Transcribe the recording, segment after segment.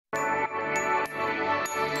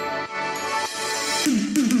All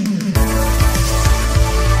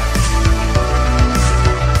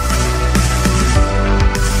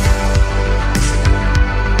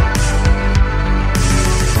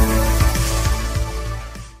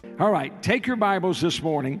right, take your Bibles this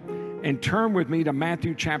morning and turn with me to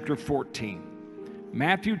Matthew chapter 14.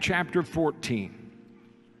 Matthew chapter 14.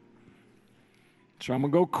 So I'm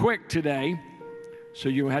going to go quick today, so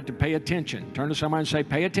you have to pay attention. Turn to somebody and say,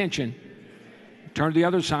 pay attention. Turn to the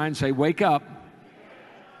other side and say, wake up.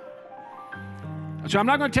 So I'm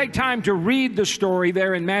not going to take time to read the story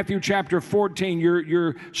there in Matthew chapter 14.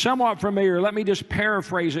 You're somewhat familiar. Let me just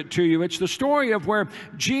paraphrase it to you. It's the story of where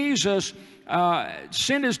Jesus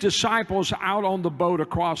sent his disciples out on the boat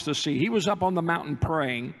across the sea. He was up on the mountain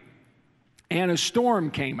praying, and a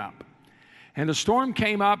storm came up. And the storm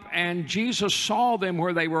came up, and Jesus saw them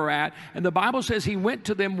where they were at. And the Bible says he went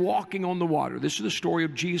to them walking on the water. This is the story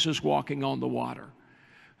of Jesus walking on the water.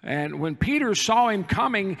 And when Peter saw him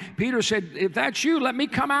coming, Peter said, if that's you, let me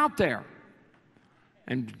come out there.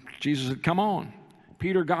 And Jesus said, come on.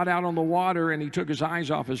 Peter got out on the water, and he took his eyes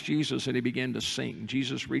off of Jesus, and he began to sink.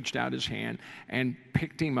 Jesus reached out his hand and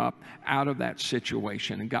picked him up out of that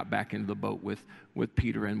situation and got back into the boat with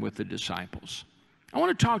Peter and with the disciples. I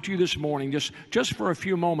want to talk to you this morning, just for a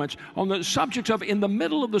few moments, on the subject of in the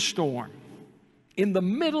middle of the storm. In the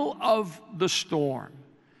middle of the storm.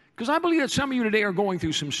 Because I believe that some of you today are going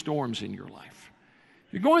through some storms in your life.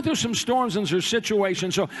 You're going through some storms and some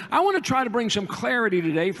situations. So I want to try to bring some clarity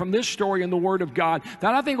today from this story in the Word of God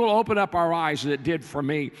that I think will open up our eyes, as it did for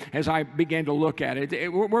me as I began to look at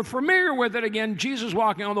it. We're familiar with it again, Jesus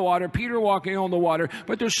walking on the water, Peter walking on the water,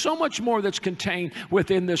 but there's so much more that's contained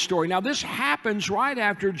within this story. Now this happens right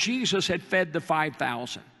after Jesus had fed the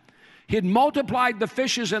 5,000. He had multiplied the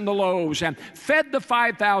fishes and the loaves and fed the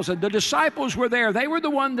 5,000. The disciples were there. They were the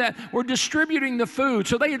one that were distributing the food.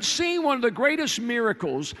 So they had seen one of the greatest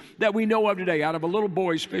miracles that we know of today out of a little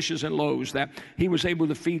boy's fishes and loaves, that he was able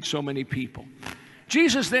to feed so many people.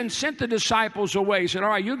 Jesus then sent the disciples away. He said, all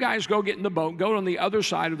right, you guys go get in the boat, go on the other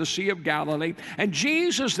side of the Sea of Galilee. And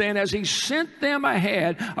Jesus then, as he sent them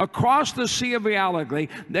ahead across the Sea of Galilee,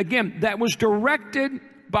 again, that was directed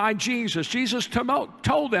by Jesus. Jesus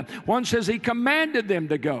told them. One says he commanded them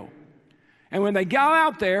to go. And when they got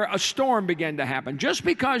out there, a storm began to happen. Just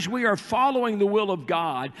because we are following the will of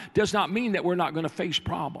God does not mean that we're not going to face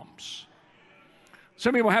problems.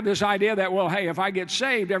 Some people have this idea that, well, hey, if I get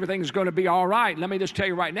saved, everything's going to be all right. Let me just tell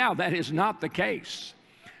you right now, that is not the case.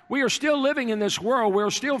 We are still living in this world. We're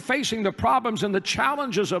still facing the problems and the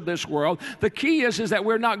challenges of this world. The key is that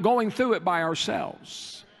we're not going through it by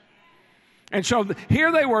ourselves. And so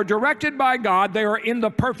here they were, directed by God. They were in the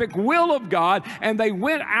perfect will of God, and they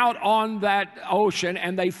went out on that ocean,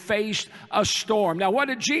 and they faced a storm. Now, what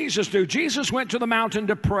did Jesus do? Jesus went to the mountain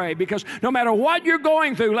to pray, because no matter what you're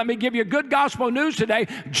going through, let me give you good gospel news today,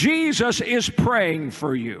 Jesus is praying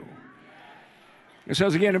for you. It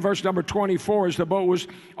says again in verse number 24, as the boat was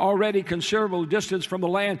already considerable distance from the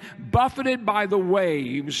land, buffeted by the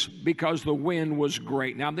waves because the wind was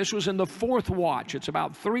great. Now, this was in the fourth watch. It's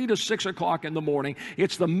about 3 to 6 o'clock in the morning.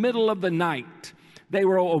 It's the middle of the night. They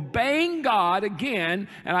were obeying God again,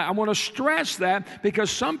 and I want to stress that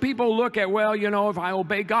because some people look at, well, you know, if I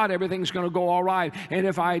obey God, everything's going to go all right. And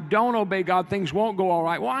if I don't obey God, things won't go all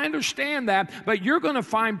right. Well, I understand that, but you're going to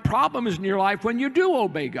find problems in your life when you do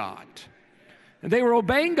obey God. And they were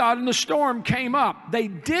obeying God, and the storm came up. They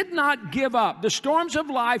did not give up. The storms of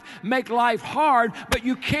life make life hard, but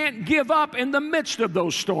you can't give up in the midst of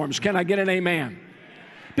those storms. Can I get an amen?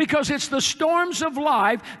 Because it's the storms of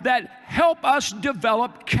life that help us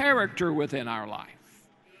develop character within our life.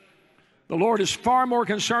 The Lord is far more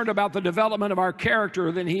concerned about the development of our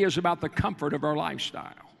character than He is about the comfort of our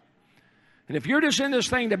lifestyle. And if you're just in this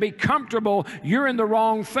thing to be comfortable, you're in the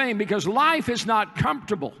wrong thing, because life is not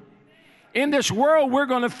comfortable. In this world, we're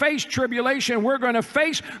going to face tribulation. We're going to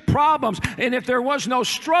face problems. And if there was no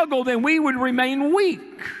struggle, then we would remain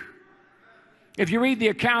weak. If you read the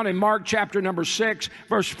account in Mark chapter number 6,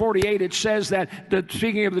 verse 48, it says that,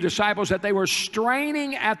 speaking of the disciples, that they were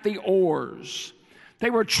straining at the oars. They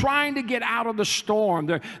were trying to get out of the storm.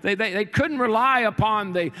 They couldn't rely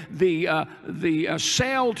upon the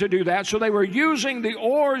sail to do that, so they were using the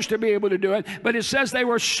oars to be able to do it. But it says they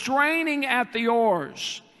were straining at the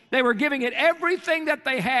oars. They were giving it everything that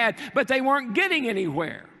they had, but they weren't getting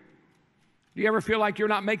anywhere. Do you ever feel like you're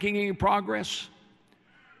not making any progress?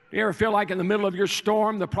 Do you ever feel like in the middle of your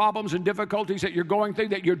storm, the problems and difficulties that you're going through,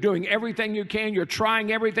 that you're doing everything you can, you're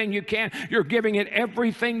trying everything you can, you're giving it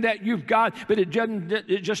everything that you've got, but it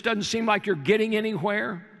just doesn't seem like you're getting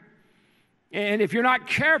anywhere? And if you're not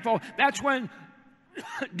careful, that's when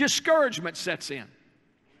discouragement sets in.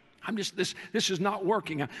 This is not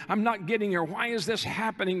working. I'm not getting here. Why is this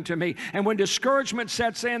happening to me? And when discouragement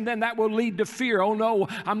sets in, then that will lead to fear. Oh no,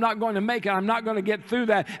 I'm not going to make it. I'm not going to get through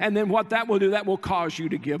that. And then what that will do, that will cause you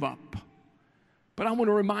to give up. But I want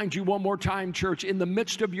to remind you one more time, church, in the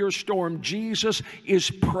midst of your storm, Jesus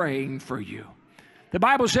is praying for you. The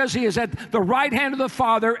Bible says He is at the right hand of the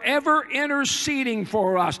Father, ever interceding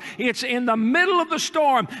for us. It's in the middle of the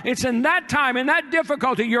storm. It's in that time, in that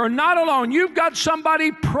difficulty. You're not alone. You've got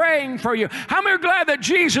somebody praying for you. How many are glad that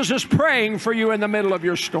Jesus is praying for you in the middle of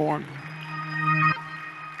your storm?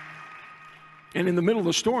 And in the middle of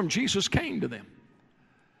the storm, Jesus came to them.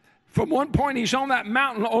 From one point, He's on that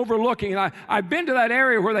mountain overlooking. And I've been to that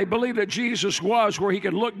area where they believe that Jesus was, where He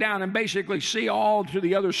could look down and basically see all to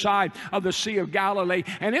the other side of the Sea of Galilee.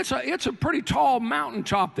 And it's a pretty tall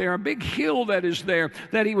mountaintop there, a big hill that is there,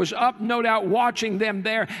 that He was up, no doubt, watching them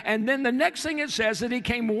there. And then the next thing it says that He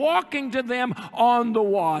came walking to them on the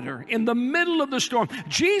water in the middle of the storm.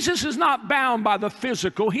 Jesus is not bound by the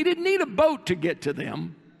physical. He didn't need a boat to get to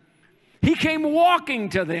them. He came walking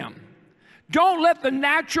to them. Don't let the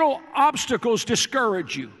natural obstacles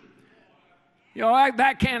discourage you. You know,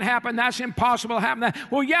 that can't happen. That's impossible to happen.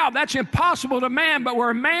 Well, yeah, that's impossible to man, but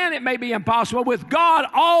where man it may be impossible. With God,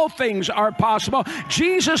 all things are possible.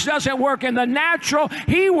 Jesus doesn't work in the natural.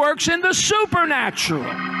 He works in the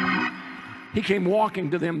supernatural. He came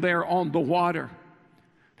walking to them there on the water.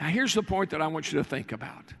 Now, here's the point that I want you to think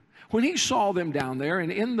about. When He saw them down there and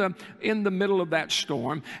in the middle of that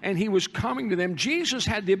storm, and He was coming to them, Jesus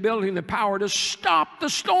had the ability and the power to stop the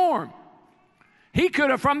storm. He could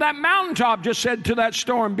have, from that mountaintop, just said to that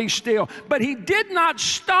storm, be still. But He did not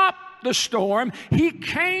stop the storm. He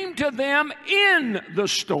came to them in the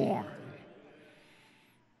storm.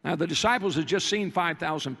 Now, the disciples had just seen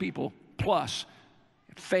 5,000 people plus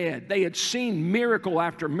fed. They had seen miracle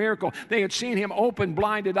after miracle. They had seen Him open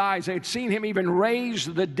blinded eyes. They had seen Him even raise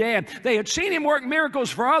the dead. They had seen Him work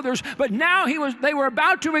miracles for others, but now they were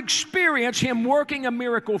about to experience Him working a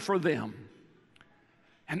miracle for them.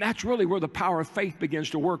 And that's really where the power of faith begins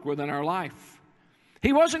to work within our life.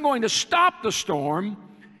 He wasn't going to stop the storm.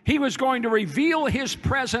 He was going to reveal His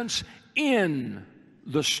presence in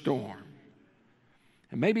the storm.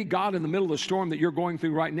 And maybe God, in the middle of the storm that you're going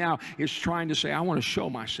through right now, is trying to say, I want to show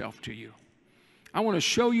myself to you. I want to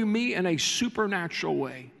show you me in a supernatural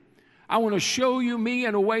way. I want to show you me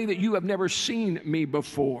in a way that you have never seen me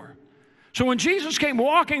before. So when Jesus came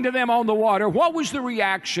walking to them on the water, what was the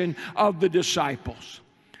reaction of the disciples?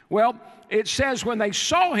 Well, it says when they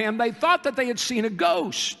saw Him, they thought that they had seen a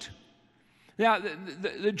ghost. Now,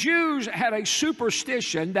 the Jews had a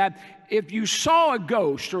superstition that if you saw a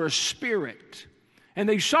ghost or a spirit, and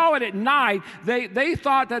they saw it at night, they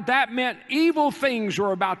thought that meant evil things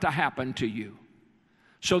were about to happen to you.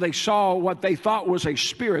 So they saw what they thought was a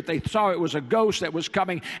spirit. They saw it was a ghost that was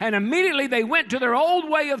coming. And immediately they went to their old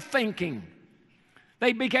way of thinking.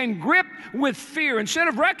 They became gripped with fear. Instead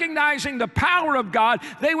of recognizing the power of God,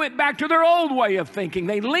 they went back to their old way of thinking.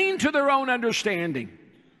 They leaned to their own understanding.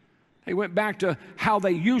 They went back to how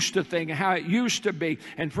they used to think and how it used to be.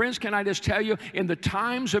 And friends, can I just tell you, in the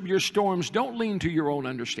times of your storms, don't lean to your own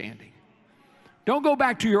understanding. Don't go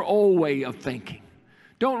back to your old way of thinking.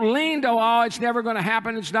 Don't lean to, oh, it's never going to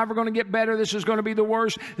happen. It's never going to get better. This is going to be the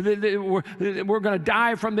worst. We're going to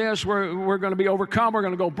die from this. We're going to be overcome. We're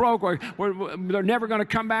going to go broke. They're never going to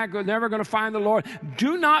come back. They're never going to find the Lord.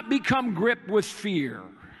 Do not become gripped with fear.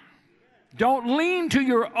 Don't lean to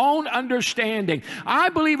your own understanding. I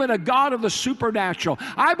believe in a God of the supernatural.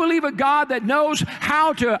 I believe a God that knows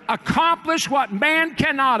how to accomplish what man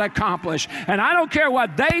cannot accomplish. And I don't care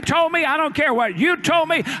what they told me. I don't care what you told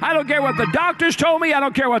me. I don't care what the doctors told me. I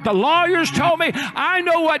don't care what the lawyers told me. I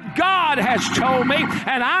know what God has told me,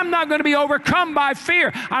 and I'm not going to be overcome by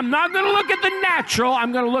fear. I'm not going to look at the natural.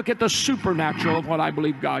 I'm going to look at the supernatural of what I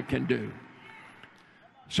believe God can do.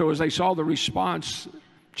 So as they saw the response,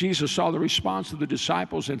 Jesus saw the response of the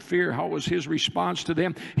disciples in fear. How was His response to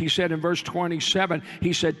them? He said in verse 27,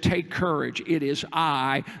 He said, take courage. It is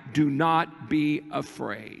I. Do not be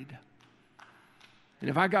afraid. And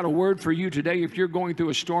if I got a word for you today, if you're going through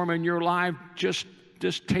a storm in your life, just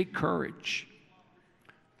take courage.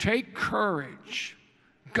 Take courage.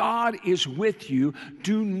 God is with you.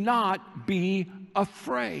 Do not be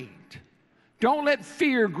afraid. Don't let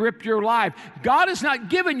fear grip your life. God has not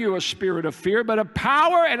given you a spirit of fear, but of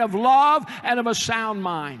power and of love and of a sound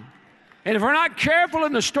mind. And if we're not careful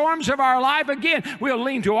in the storms of our life, again, we'll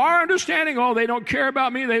lean to our understanding. Oh, they don't care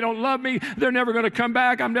about me. They don't love me. They're never going to come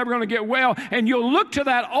back. I'm never going to get well. And you'll look to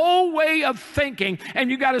that old way of thinking,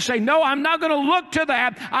 and you got to say, no, I'm not going to look to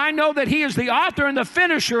that. I know that He is the author and the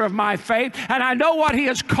finisher of my faith, and I know what He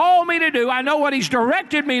has called me to do. I know what He's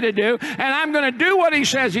directed me to do, and I'm going to do what He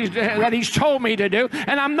says that He's told me to do,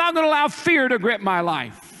 and I'm not going to allow fear to grip my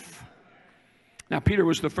life. Now, Peter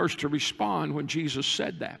was the first to respond when Jesus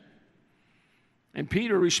said that. And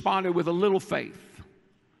Peter responded with a little faith.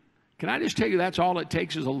 Can I just tell you that's all it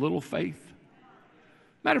takes is a little faith?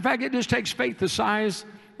 Matter of fact, it just takes faith the size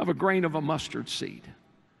of a grain of a mustard seed.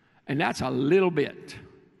 And that's a little bit.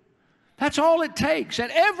 That's all it takes.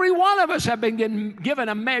 And every one of us have been given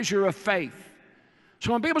a measure of faith.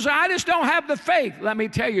 So when people say, I just don't have the faith, let me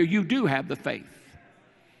tell you, you do have the faith.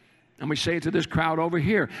 And we say it to this crowd over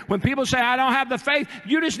here. When people say, I don't have the faith,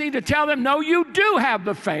 you just need to tell them, no, you do have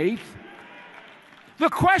the faith. The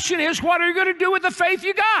question is, what are you going to do with the faith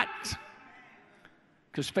you got?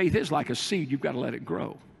 Because faith is like a seed. You've got to let it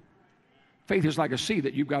grow. Faith is like a seed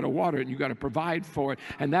that you've got to water it and you've got to provide for it.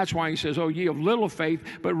 And that's why he says, oh, ye of little faith,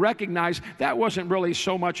 but recognize that wasn't really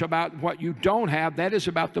so much about what you don't have. That is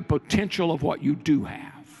about the potential of what you do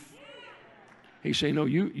have. He's saying, no,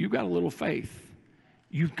 you've got a little faith.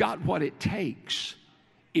 You've got what it takes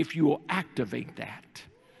if you will activate that.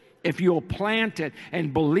 If you'll plant it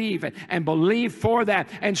and believe for that.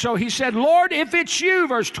 And so he said, Lord, if it's you,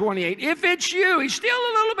 verse 28, if it's you, he's still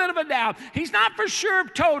a little bit of a doubt. He's not for sure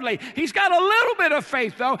totally. He's got a little bit of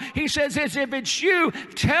faith, though. He says, if it's you,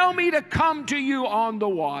 tell me to come to you on the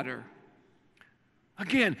water.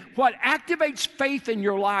 Again, what activates faith in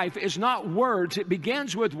your life is not words. It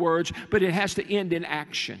begins with words, but it has to end in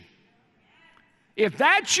action. If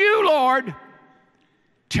that's you, Lord,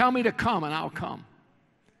 tell me to come and I'll come.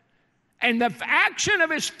 And the action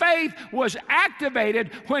of his faith was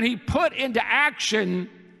activated when he put into action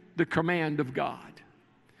the command of God.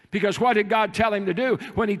 Because what did God tell him to do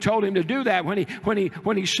when he told him to do that? When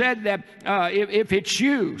he said that if it's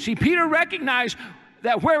you. See, Peter recognized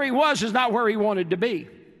that where he was is not where he wanted to be.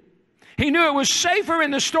 He knew it was safer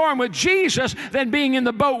in the storm with Jesus than being in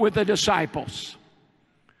the boat with the disciples.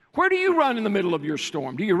 Where do you run in the middle of your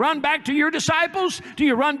storm? Do you run back to your disciples? Do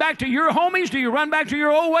you run back to your homies? Do you run back to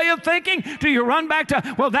your old way of thinking? Do you run back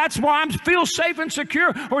to, well, that's why I feel safe and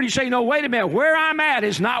secure? Or do you say, no, wait a minute, where I'm at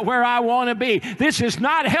is not where I want to be. This has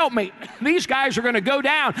not helped me. These guys are going to go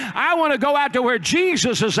down. I want to go out to where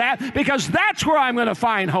Jesus is at because that's where I'm going to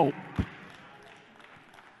find hope.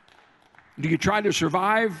 Do you try to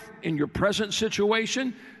survive in your present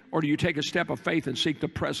situation, or do you take a step of faith and seek the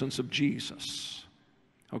presence of Jesus?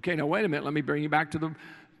 Okay, now wait a minute. Let me bring you back to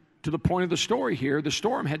the point of the story here. The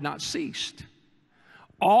storm had not ceased.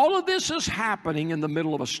 All of this is happening in the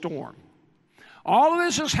middle of a storm. All of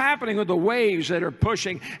this is happening with the waves that are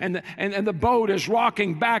pushing, and the boat is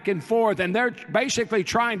rocking back and forth, and they're basically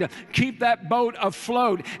trying to keep that boat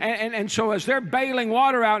afloat. And so as they're bailing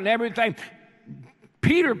water out and everything,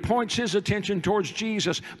 Peter points his attention towards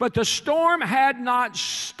Jesus, but the storm had not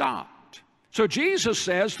stopped. So Jesus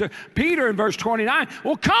says to Peter in verse 29,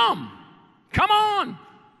 well, come on.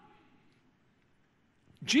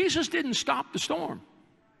 Jesus didn't stop the storm.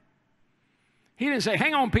 He didn't say,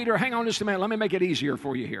 hang on, Peter, hang on just a minute. Let me make it easier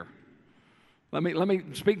for you here. Let me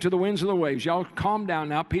speak to the winds and the waves. Y'all calm down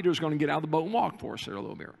now. Peter's going to get out of the boat and walk for us there a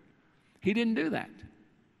little bit. He didn't do that.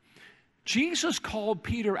 Jesus called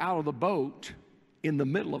Peter out of the boat in the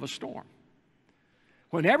middle of a storm.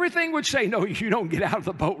 When everything would say, no, you don't get out of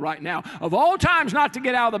the boat right now. Of all times not to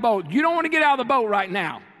get out of the boat, you don't want to get out of the boat right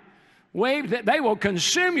now. Waves, they will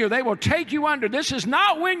consume you. They will take you under. This is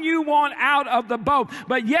not when you want out of the boat.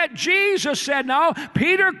 But yet Jesus said, no,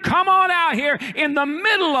 Peter, come on out here in the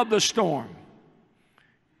middle of the storm.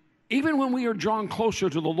 Even when we are drawn closer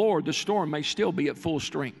to the Lord, the storm may still be at full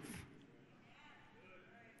strength.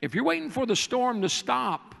 If you're waiting for the storm to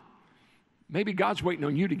stop, maybe God's waiting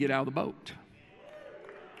on you to get out of the boat.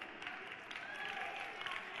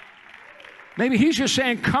 Maybe he's just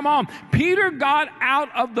saying, come on. Peter got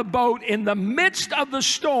out of the boat in the midst of the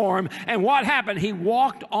storm, and what happened? He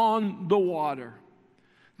walked on the water.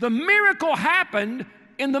 The miracle happened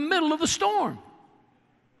in the middle of the storm.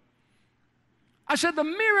 I said the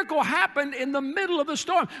miracle happened in the middle of the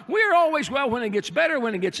storm. We're always, well, when it gets better,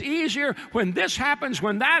 when it gets easier, when this happens,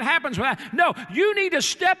 when that happens, when that. No, you need to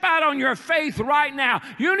step out on your faith right now.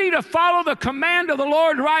 You need to follow the command of the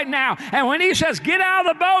Lord right now. And when he says, get out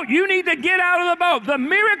of the boat, you need to get out of the boat. The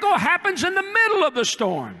miracle happens in the middle of the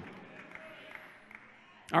storm.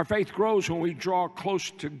 Our faith grows when we draw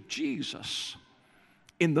close to Jesus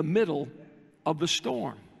in the middle of the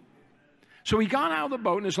storm. So he got out of the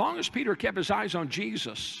boat, and as long as Peter kept his eyes on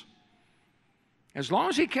Jesus, as long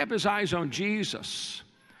as he kept his eyes on Jesus,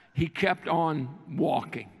 he kept on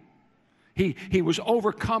walking. He was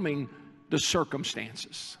overcoming the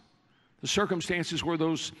circumstances. The circumstances were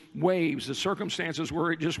those waves. The circumstances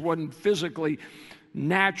where it just wasn't physically,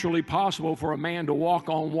 naturally possible for a man to walk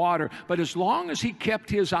on water. But as long as he kept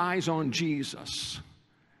his eyes on Jesus,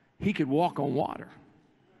 he could walk on water.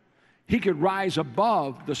 He could rise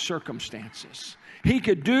above the circumstances. He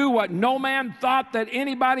could do what no man thought that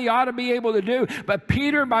anybody ought to be able to do. But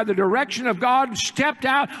Peter, by the direction of God, stepped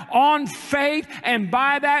out on faith, and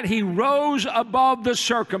by that he rose above the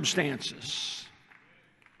circumstances.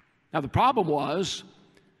 Now the problem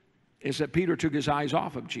is that Peter took his eyes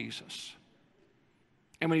off of Jesus.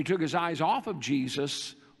 And when he took his eyes off of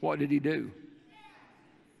Jesus, what did he do?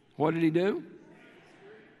 What did he do?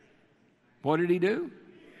 What did he do?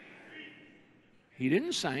 He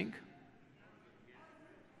didn't sink.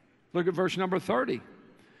 Look at verse number 30.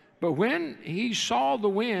 But when he saw the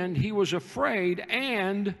wind, he was afraid,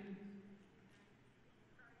 and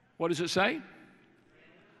what does it say?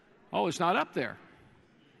 Oh, it's not up there.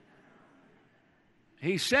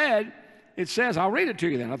 He said, it says, I'll read it to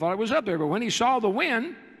you then. I thought it was up there. But when he saw the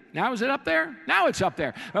wind, now is it up there? Now it's up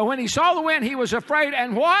there. But when he saw the wind, he was afraid,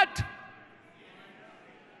 and what?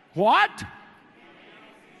 What?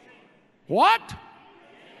 What?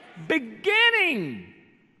 Beginning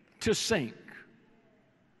to sink.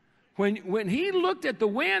 When he looked at the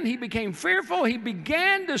wind, he became fearful. He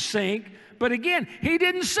began to sink, but again, he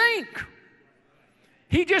didn't sink.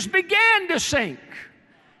 He just began to sink.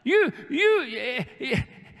 You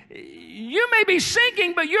may be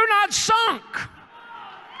sinking, but you're not sunk.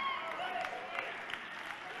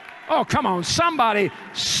 Oh, come on, somebody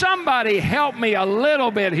help me a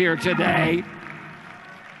little bit here today.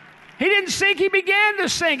 He didn't sink, he began to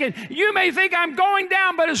sink. And you may think I'm going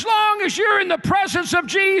down, but as long as you're in the presence of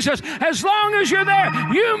Jesus, as long as you're there,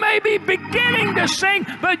 you may be beginning to sink,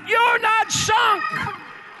 but you're not sunk.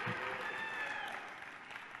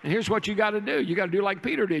 And here's what you got to do. You got to do like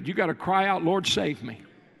Peter did. You got to cry out, Lord, save me.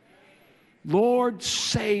 Lord,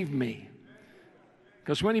 save me.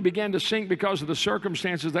 Because when he began to sink because of the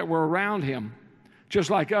circumstances that were around him, just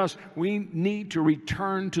like us, we need to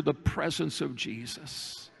return to the presence of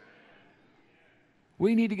Jesus.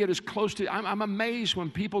 We need to get as close to, I'm amazed when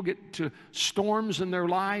people get to storms in their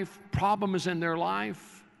life, problems in their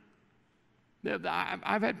life.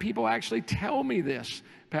 I've had people actually tell me this.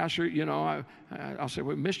 Pastor, you know, I'll say,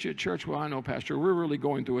 we missed you at church. Well, I know, Pastor, we're really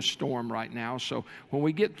going through a storm right now. So when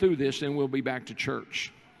we get through this, then we'll be back to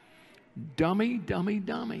church. Dummy, dummy,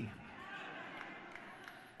 dummy.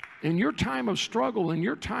 In your time of struggle, in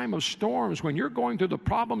your time of storms, when you're going through the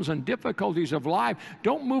problems and difficulties of life,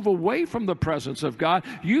 don't move away from the presence of God.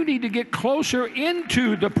 You need to get closer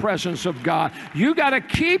into the presence of God. You got to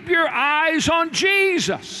keep your eyes on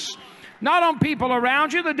Jesus. Not on people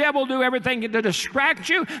around you. The devil will do everything to distract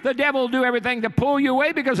you. The devil will do everything to pull you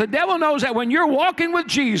away, because the devil knows that when you're walking with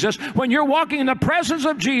Jesus, when you're walking in the presence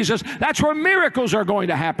of Jesus, that's where miracles are going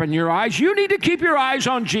to happen in your eyes. You need to keep your eyes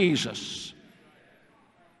on Jesus.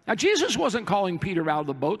 Now, Jesus wasn't calling Peter out of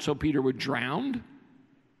the boat so Peter would drown.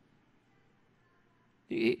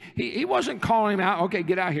 He wasn't calling him out, okay,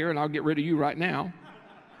 get out here and I'll get rid of you right now.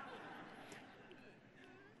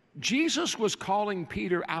 Jesus was calling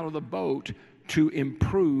Peter out of the boat to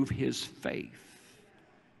improve his faith.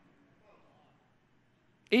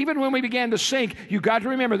 Even when we began to sink, you've got to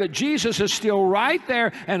remember that Jesus is still right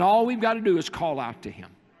there, and all we've got to do is call out to him.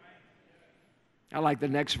 I like the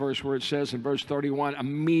next verse where it says in verse 31,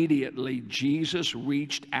 immediately Jesus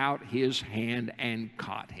reached out his hand and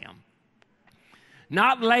caught him.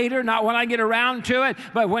 Not later, not when I get around to it,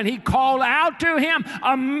 but when he called out to him,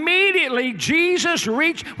 immediately Jesus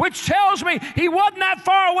reached, which tells me he wasn't that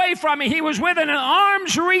far away from me. He was within an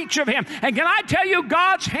arm's reach of him. And can I tell you,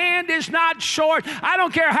 God's hand is not short. I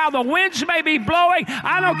don't care how the winds may be blowing.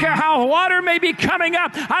 I don't care how water may be coming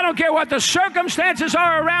up. I don't care what the circumstances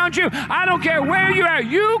are around you. I don't care where you are.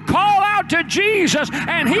 You call out to Jesus,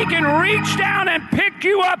 and he can reach down and pick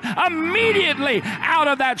you up immediately out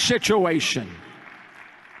of that situation.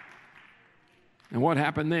 And what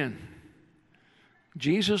happened then?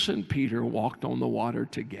 Jesus and Peter walked on the water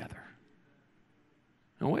together.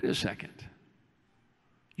 Now, wait a second.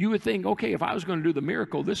 You would think, okay, if I was going to do the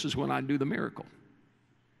miracle, this is when I'd do the miracle.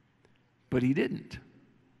 But he didn't.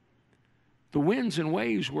 The winds and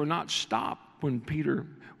waves were not stopped when Peter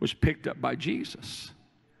was picked up by Jesus.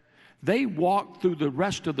 They walked through the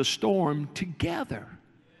rest of the storm together.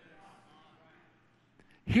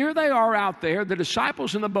 Here they are out there, the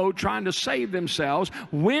disciples in the boat trying to save themselves.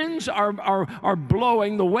 Winds are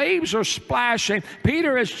blowing. The waves are splashing.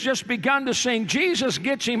 Peter has just begun to sing. Jesus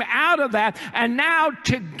gets him out of that. And now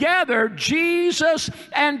together, Jesus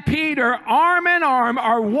and Peter, arm in arm,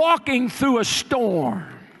 are walking through a storm.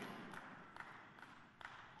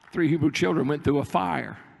 3 Hebrew children went through a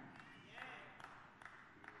fire.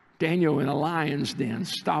 Daniel in a lion's den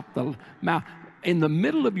stopped the mouth. In the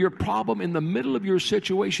middle of your problem, in the middle of your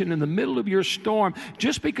situation, in the middle of your storm,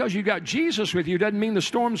 just because you got Jesus with you doesn't mean the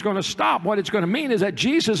storm's going to stop. What it's going to mean is that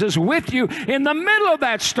Jesus is with you in the middle of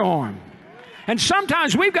that storm. And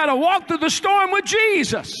sometimes we've got to walk through the storm with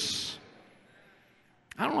Jesus.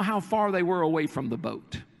 I don't know how far they were away from the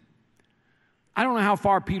boat. I don't know how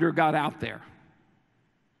far Peter got out there.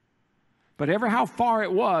 But ever how far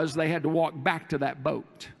it was, they had to walk back to that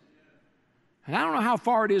boat. And I don't know how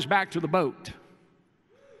far it is back to the boat.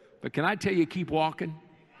 But can I tell you, keep walking?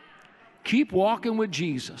 Keep walking with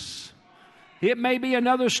Jesus. It may be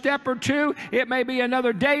another step or two. It may be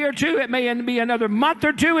another day or two. It may be another month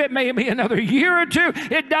or two. It may be another year or two.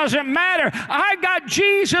 It doesn't matter. I got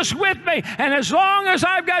Jesus with me. And as long as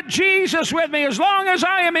I've got Jesus with me, as long as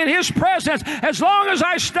I am in His presence, as long as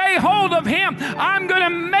I stay hold of Him, I'm going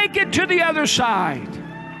to make it to the other side.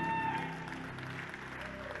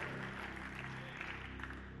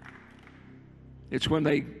 It's when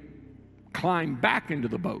they climb back into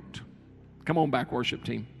the boat. Come on back, worship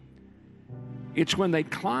team. It's when they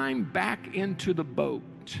climb back into the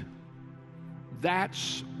boat.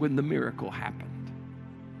 That's when the miracle happened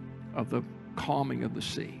of the calming of the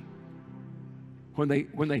sea. When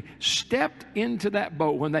they stepped into that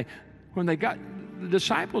boat, when they got, the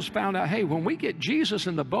disciples found out, hey, when we get Jesus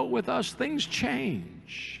in the boat with us, things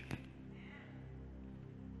change.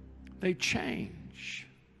 They change.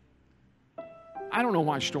 I don't know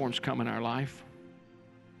why storms come in our life,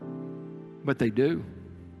 but they do.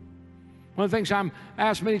 One of the things I'm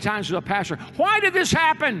asked many times as a pastor, why did this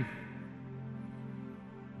happen?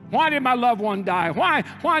 Why did my loved one die?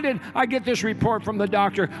 Why did I get this report from the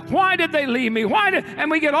doctor? Why did they leave me?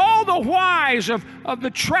 And we get all the whys of the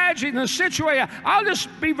tragedy and the situation. I'll just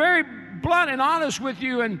be very blunt and honest with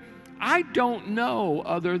you, and I don't know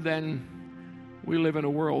other than we live in a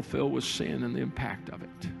world filled with sin and the impact of it.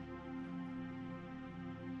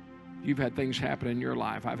 You've had things happen in your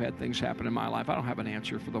life. I've had things happen in my life. I don't have an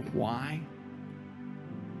answer for the why.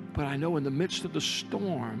 But I know in the midst of the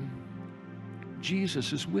storm,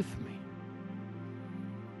 Jesus is with me.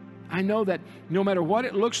 I know that no matter what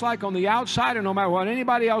it looks like on the outside and no matter what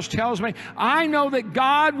anybody else tells me, I know that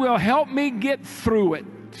God will help me get through it.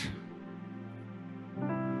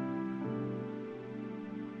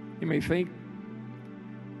 You may think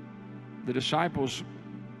the disciples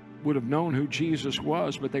would have known who Jesus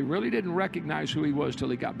was, but they really didn't recognize who He was till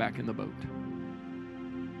He got back in the boat.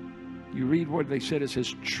 You read what they said, it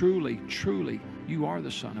says, truly, truly, you are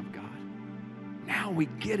the Son of God. Now we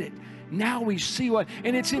get it. Now we see what,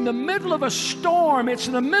 and it's in the middle of a storm. It's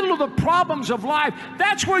in the middle of the problems of life.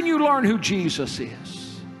 That's when you learn who Jesus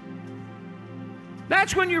is.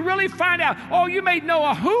 That's when you really find out, oh, you may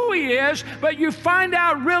know who He is, but you find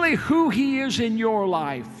out really who He is in your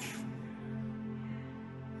life.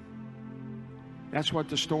 That's what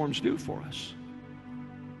the storms do for us.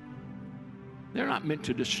 They're not meant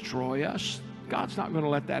to destroy us. God's not going to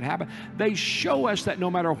let that happen. They show us that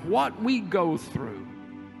no matter what we go through,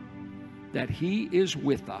 that He is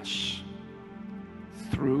with us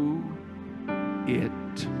through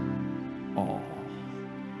it all.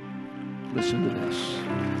 Listen to this.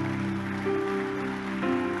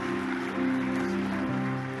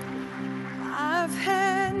 I've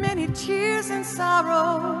had many tears and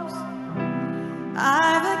sorrows.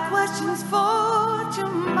 I've had questions for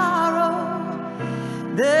tomorrow.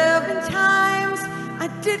 There have been times I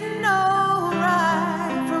didn't know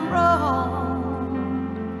right from wrong.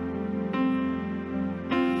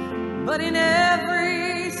 But in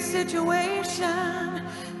every situation,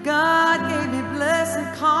 God gave me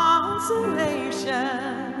blessed consolation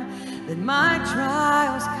that my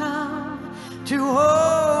trials come to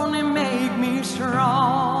only make me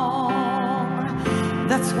strong.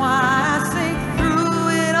 That's why I say through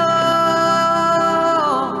it all,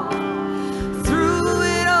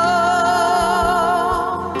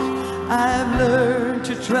 I've learned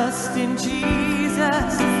to trust in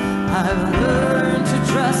Jesus. I've learned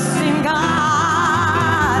to trust in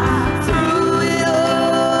God. Through it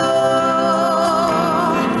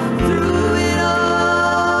all,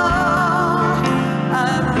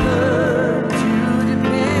 I've learned to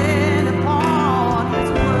depend upon His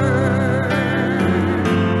word.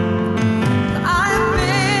 I've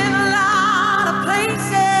been a lot of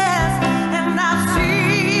places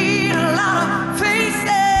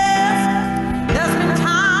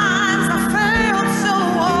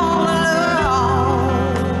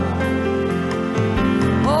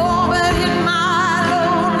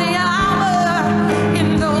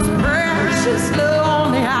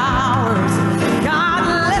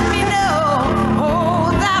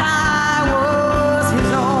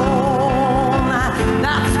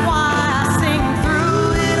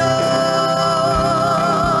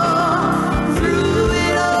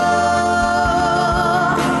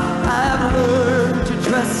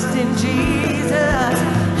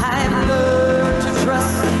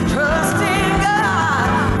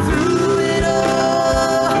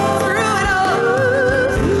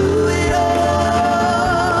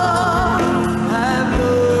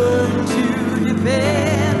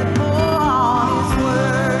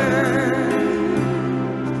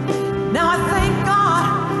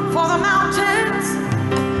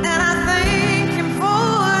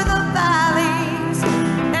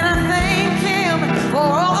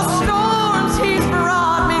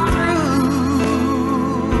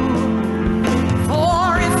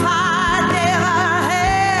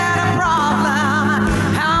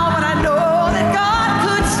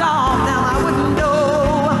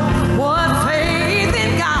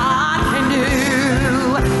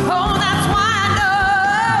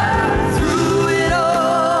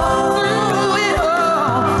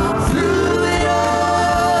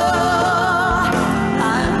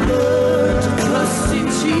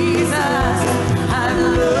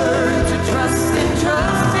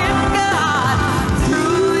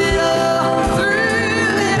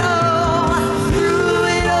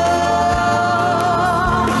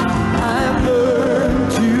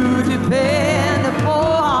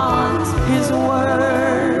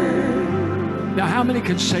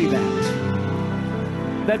could say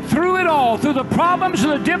that. That through it all, through the problems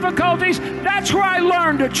and the difficulties, that's where I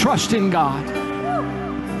learned to trust in God.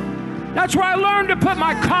 That's where I learned to put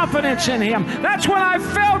my confidence in Him. That's when I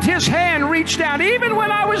felt His hand reach down, even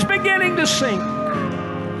when I was beginning to sink.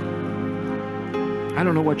 I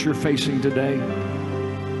don't know what you're facing today.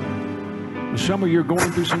 Some of you are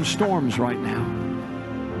going through some storms right now.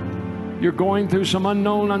 You're going through some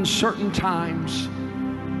unknown, uncertain times.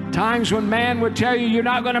 Times when man would tell you you're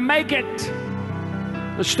not going to make it.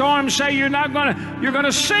 The storms say you're going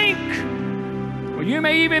to sink. Well, you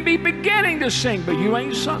may even be beginning to sink, but you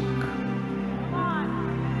ain't sunk.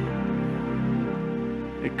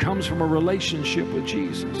 It comes from a relationship with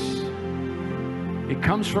Jesus. It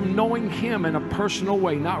comes from knowing Him in a personal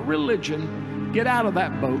way, not religion. Get out of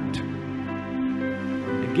that boat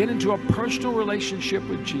and get into a personal relationship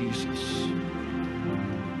with Jesus.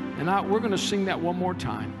 And we're going to sing that one more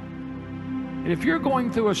time. And if you're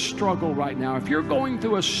going through a struggle right now, if you're going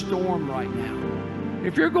through a storm right now,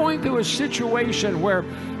 if you're going through a situation where,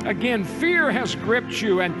 again, fear has gripped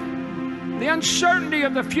you and the uncertainty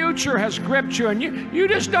of the future has gripped you, and you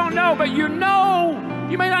just don't know, but you know,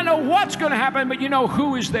 you may not know what's going to happen, but you know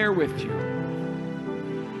who is there with you.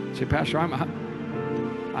 Say, Pastor,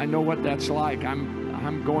 I know what that's like.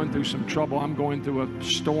 I'm going through some trouble. I'm going through a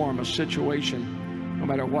storm, a situation. No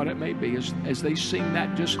matter what it may be, as they sing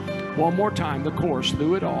that just one more time, the chorus,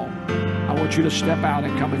 through it all, I want you to step out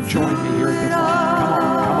and come and join me here at the front. Come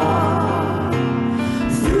on.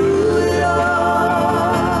 Through it all,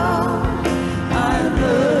 I've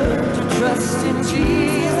learned to trust in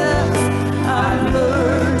Jesus. I've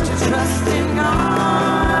learned to trust in God.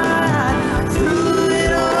 Through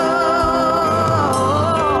it all,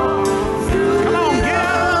 come on,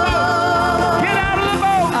 get out of the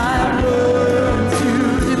boat. I've learned to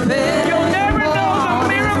depend. You'll never know the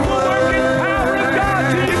miracle working power of God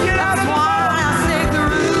till you get out of the boat. I say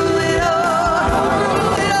through it all,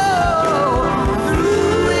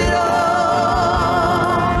 through it all,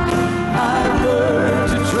 I've learned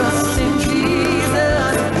to trust in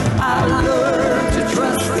Jesus. I've learned to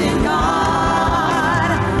trust in God.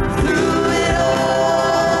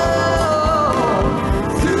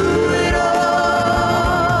 Through it all,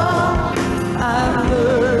 I've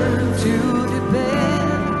learned to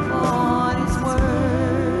depend on His word.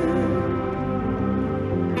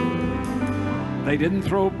 They didn't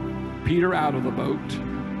throw Peter out of the boat.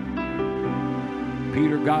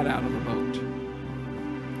 Peter got out of the boat.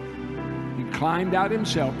 He climbed out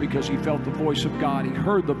himself because he felt the voice of God. He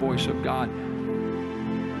heard the voice of God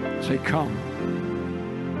say, come.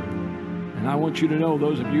 And I want you to know,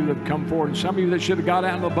 those of you that have come forward, and some of you that should have got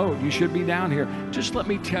out of the boat, you should be down here. Just let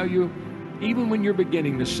me tell you, even when you're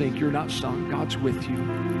beginning to sink, you're not sunk. God's with you.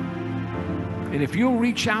 And if you'll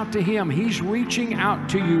reach out to Him, He's reaching out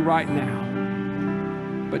to you right now.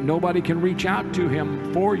 But nobody can reach out to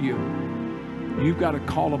Him for you. You've got to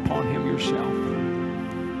call upon Him yourself.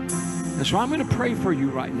 And so I'm going to pray for you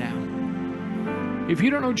right now. If you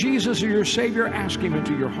don't know Jesus as your Savior, ask Him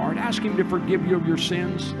into your heart. Ask Him to forgive you of your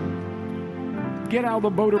sins. Get out of the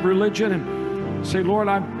boat of religion and say, Lord,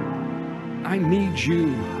 I need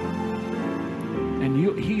you.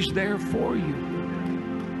 And He's there for you.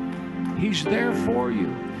 He's there for you.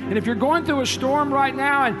 And if you're going through a storm right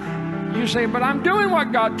now and you say, but I'm doing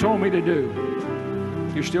what God told me to do,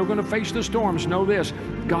 you're still going to face the storms. Know this,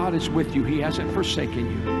 God is with you. He hasn't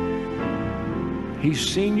forsaken you. He's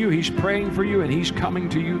seen you, He's praying for you, and He's coming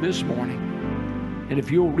to you this morning. And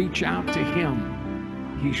if you'll reach out to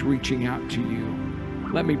Him, He's reaching out to you.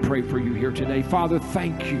 Let me pray for you here today. Father,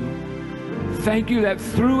 thank you. Thank you that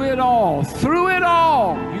through it all,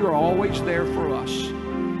 you are always there for us.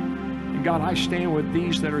 And God, I stand with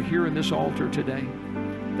these that are here in this altar today,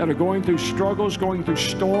 that are going through struggles, going through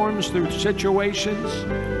storms, through situations,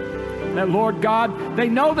 that, Lord God, they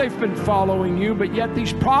know they've been following you, but yet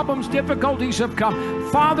these problems, difficulties have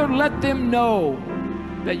come. Father, let them know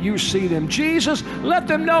that you see them. Jesus, let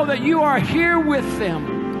them know that you are here with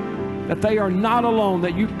them, that they are not alone,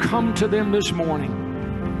 that you've come to them this morning,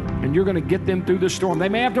 and you're going to get them through the storm. They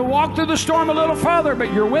may have to walk through the storm a little further,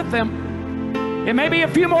 but you're with them. It may be a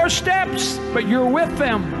few more steps, but you're with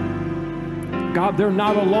them. God, they're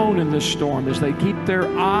not alone in this storm as they keep their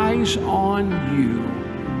eyes on you.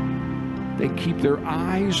 They keep their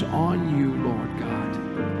eyes on you, Lord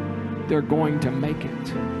God. They're going to make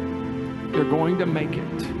it. They're going to make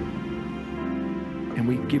it. And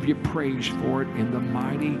we give you praise for it in the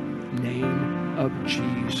mighty name of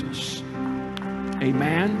Jesus.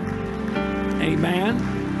 Amen. Amen.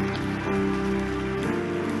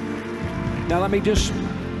 Now let me just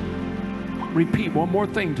repeat one more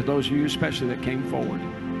thing to those of you especially that came forward.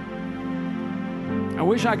 I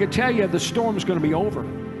wish I could tell you the storm's going to be over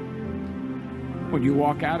when you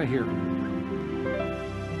walk out of here,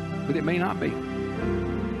 but it may not be.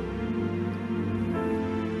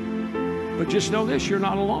 But just know this, you're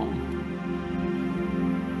not alone.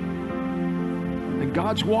 And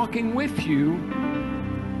God's walking with you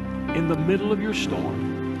in the middle of your storm.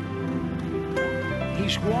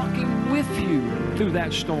 He's walking with you through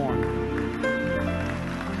that storm.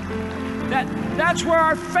 That's where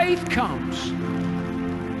our faith comes.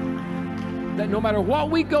 That no matter what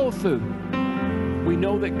we go through, we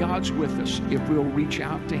know that God's with us if we'll reach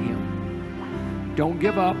out to Him. Don't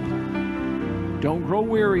give up. Don't grow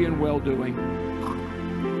weary in well-doing.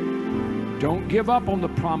 Don't give up on the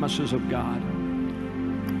promises of God.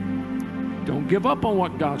 Don't give up on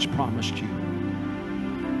what God's promised you.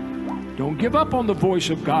 Don't give up on the voice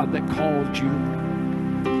of God that called you.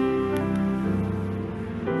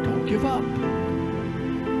 Don't give up.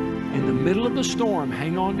 In the middle of the storm,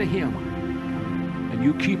 hang on to Him, and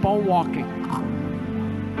you keep on walking.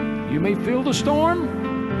 You may feel the storm,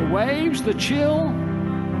 the waves, the chill,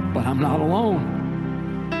 but I'm not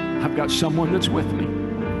alone. I've got someone that's with me.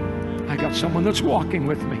 I got someone that's walking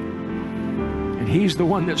with me. And He's the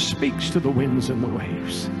one that speaks to the winds and the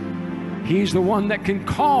waves. He's the one that can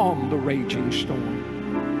calm the raging storm.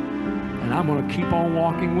 And I'm going to keep on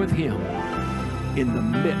walking with Him in the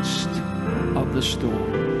midst of the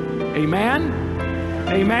storm. Amen?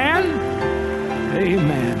 Amen?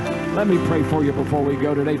 Amen. Let me pray for you before we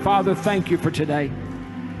go today. Father, thank you for today.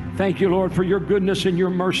 Thank you, Lord, for your goodness and your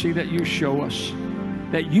mercy that you show us.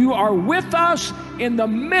 That you are with us in the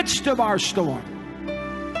midst of our storm.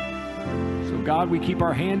 So, God, we keep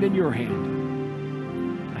our hand in your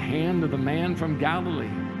hand. The hand of the man from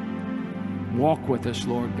Galilee. Walk with us,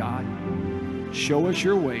 Lord God. Show us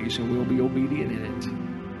your ways and we'll be obedient in it.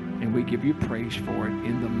 And we give you praise for it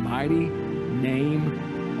in the mighty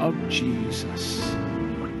name of Jesus.